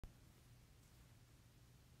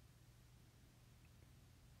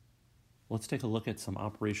Let's take a look at some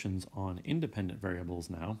operations on independent variables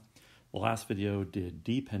now. The last video did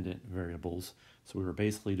dependent variables, so we were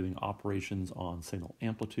basically doing operations on signal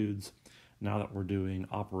amplitudes. Now that we're doing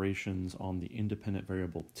operations on the independent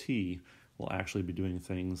variable t, we'll actually be doing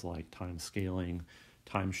things like time scaling,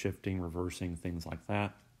 time shifting, reversing, things like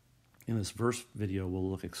that. In this first video, we'll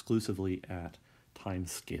look exclusively at time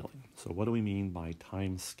scaling. So what do we mean by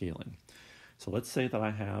time scaling? So let's say that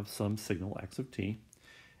I have some signal x of t,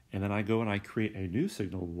 and then I go and I create a new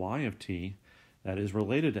signal y of t that is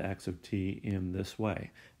related to x of t in this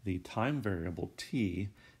way. The time variable t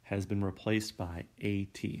has been replaced by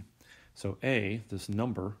at. So a, this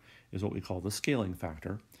number, is what we call the scaling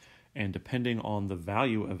factor, and depending on the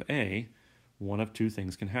value of a, one of two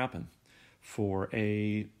things can happen. For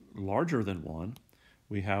a larger than 1,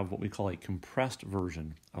 we have what we call a compressed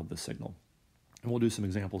version of the signal. And we'll do some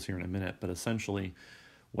examples here in a minute, but essentially,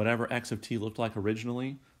 whatever x of t looked like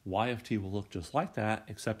originally, y of t will look just like that,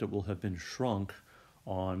 except it will have been shrunk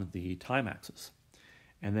on the time axis.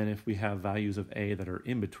 And then if we have values of a that are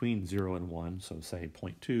in between 0 and 1, so say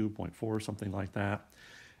 0.2, 0.4, something like that,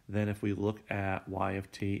 then if we look at y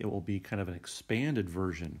of t, it will be kind of an expanded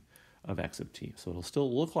version of x of t. So it'll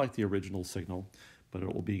still look like the original signal, but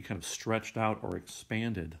it will be kind of stretched out or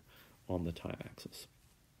expanded on the time axis.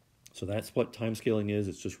 So that's what time scaling is.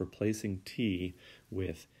 It's just replacing t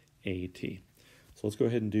with at. So let's go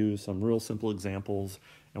ahead and do some real simple examples,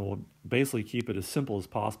 and we'll basically keep it as simple as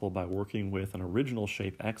possible by working with an original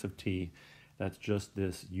shape x of t that's just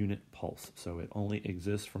this unit pulse. So it only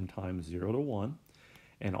exists from time 0 to 1,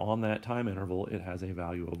 and on that time interval it has a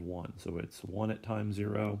value of 1. So it's 1 at time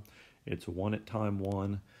 0, it's 1 at time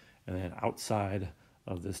 1, and then outside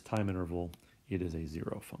of this time interval it is a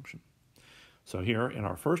 0 function. So here in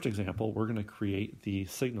our first example, we're going to create the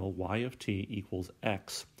signal y of t equals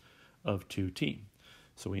x of 2t.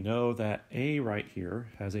 So we know that a right here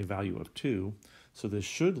has a value of 2, so this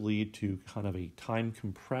should lead to kind of a time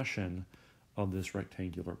compression of this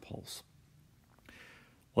rectangular pulse.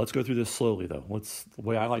 Let's go through this slowly though. The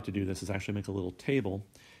way I like to do this is actually make a little table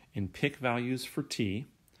and pick values for t.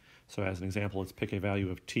 So as an example, let's pick a value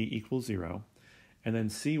of t equals 0, and then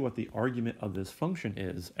see what the argument of this function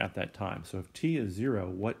is at that time. So if t is 0,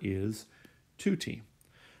 what is 2t?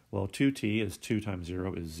 Well, 2t is 2 times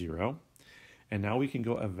 0 is 0. And now we can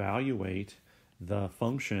go evaluate the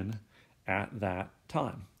function at that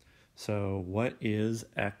time. So what is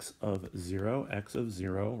x of 0? X of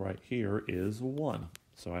 0 right here is 1.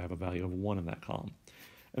 So I have a value of 1 in that column.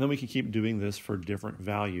 And then we can keep doing this for different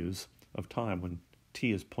values of time. When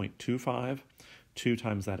t is 0.25, 2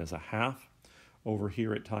 times that is a half. Over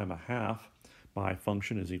here at time a half, my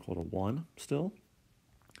function is equal to 1 still.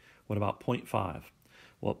 What about 0.5?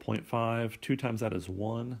 Well, at 0.5, 2 times that is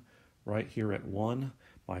 1. Right here at 1,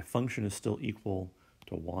 my function is still equal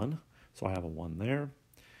to 1, so I have a 1 there.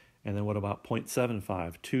 And then what about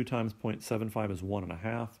 0.75? 2 times 0.75 is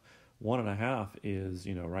 1.5. 1.5 is,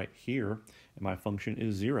 right here, and my function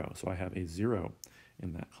is 0, so I have a 0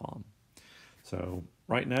 in that column. So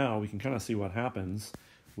right now, we can kind of see what happens.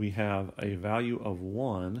 We have a value of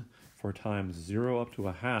 1 for times 0 up to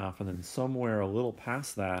a half, and then somewhere a little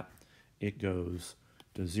past that, it goes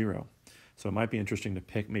to 0. So it might be interesting to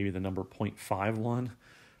pick maybe the number 0.51.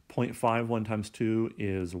 0.51 times 2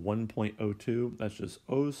 is 1.02. That's just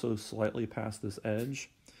oh so slightly past this edge,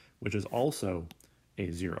 which is also a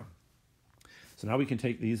 0. So now we can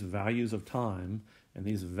take these values of time and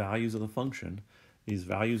these values of the function. These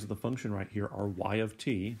values of the function right here are y of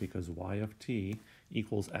t, because y of t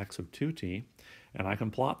equals x of 2t, and I can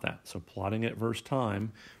plot that. So plotting it versus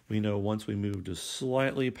time, we know once we move just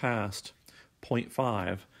slightly past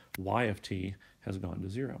 0.5, y of t has gone to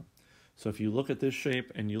 0. So if you look at this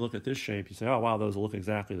shape and you look at this shape, you say, oh wow, those look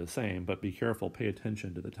exactly the same, but be careful, pay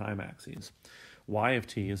attention to the time axes. Y of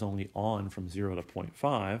t is only on from 0 to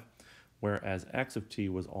 0.5, whereas x of t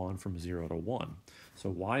was on from 0 to 1. So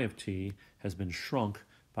y of t has been shrunk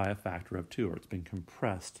by a factor of 2, or it's been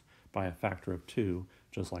compressed by a factor of 2,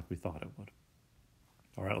 just like we thought it would.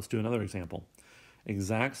 All right, let's do another example.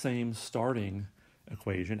 Exact same starting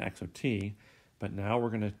equation, x of t, but now we're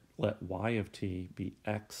going to let y of t be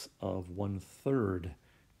x of 1/3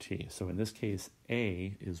 t. So in this case,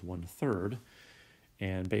 a is 1/3.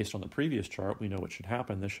 And based on the previous chart, we know what should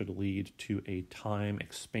happen. This should lead to a time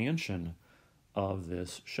expansion of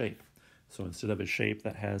this shape. So instead of a shape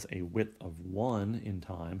that has a width of 1 in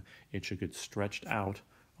time, it should get stretched out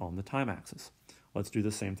on the time axis. Let's do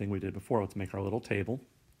the same thing we did before. Let's make our little table.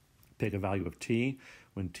 Pick a value of t.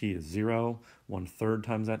 When t is 0, 1/3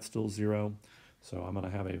 times that's still 0. So I'm going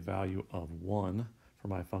to have a value of 1 for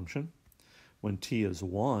my function. When t is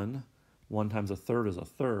 1, 1 times a third is a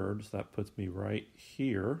third, so that puts me right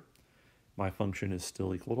here. My function is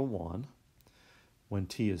still equal to 1. When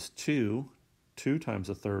t is 2, 2 times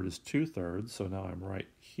a third is 2/3, so now I'm right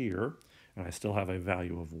here, and I still have a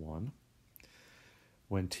value of 1.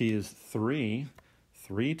 When t is 3,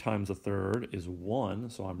 3 times a third is 1,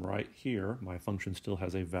 so I'm right here. My function still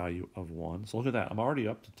has a value of 1. So look at that. I'm already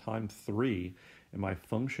up to time 3, and my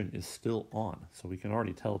function is still on. So we can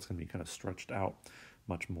already tell it's going to be kind of stretched out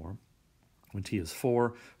much more. When t is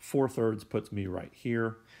 4, 4/3 puts me right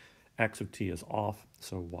here. X of t is off,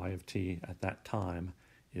 so y of t at that time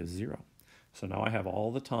is 0. So now I have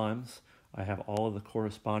all the times. I have all of the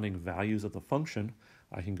corresponding values of the function.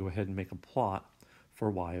 I can go ahead and make a plot for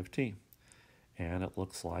y of t. And it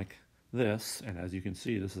looks like this. And as you can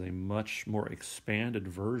see, this is a much more expanded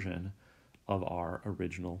version of our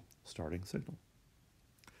original starting signal.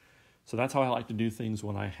 So that's how I like to do things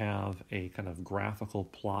when I have a kind of graphical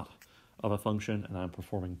plot of a function and I'm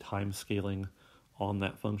performing time scaling on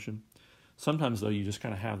that function. Sometimes, though, you just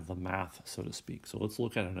kind of have the math, so to speak. So let's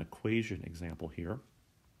look at an equation example here.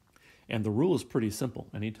 And the rule is pretty simple.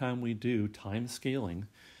 Anytime we do time scaling,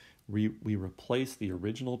 we replace the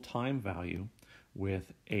original time value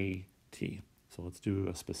with a t. So let's do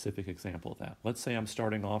a specific example of that. Let's say I'm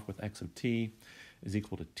starting off with x of t is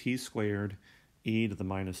equal to t squared e to the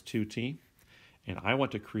minus 2t. And I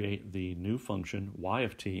want to create the new function y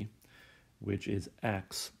of t, which is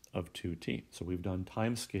x of 2t. So we've done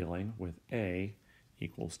time scaling with a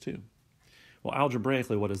equals 2. Well,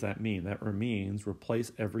 algebraically, what does that mean? That means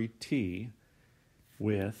replace every t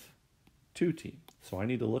with 2t. So I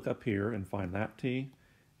need to look up here and find that t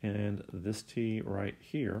and this t right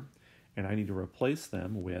here, and I need to replace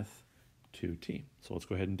them with 2t. So let's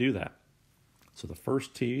go ahead and do that. So the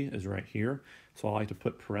first t is right here, so I like to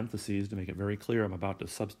put parentheses to make it very clear I'm about to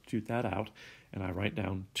substitute that out, and I write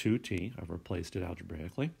down 2t. I've replaced it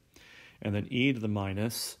algebraically. And then e to the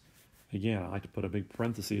minus, again, I like to put a big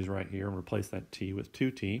parentheses right here and replace that t with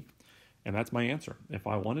 2t, and that's my answer. If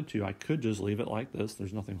I wanted to, I could just leave it like this.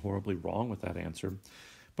 There's nothing horribly wrong with that answer.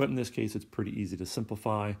 But in this case, it's pretty easy to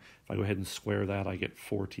simplify. If I go ahead and square that, I get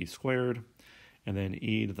 4t squared. And then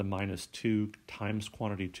e to the minus 2 times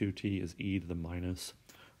quantity 2t is e to the minus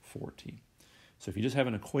 4t. So if you just have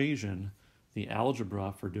an equation, the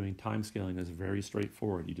algebra for doing time scaling is very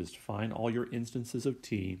straightforward. You just find all your instances of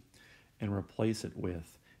t and replace it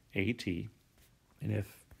with at. And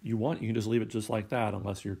if you want, you can just leave it just like that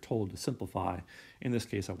unless you're told to simplify. In this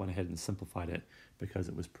case, I went ahead and simplified it because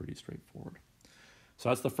it was pretty straightforward. So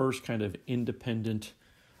that's the first kind of independent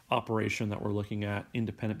operation that we're looking at.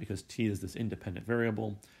 Independent because t is this independent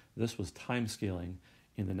variable. This was time scaling.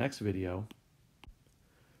 In the next video,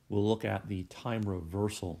 we'll look at the time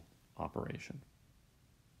reversal operation.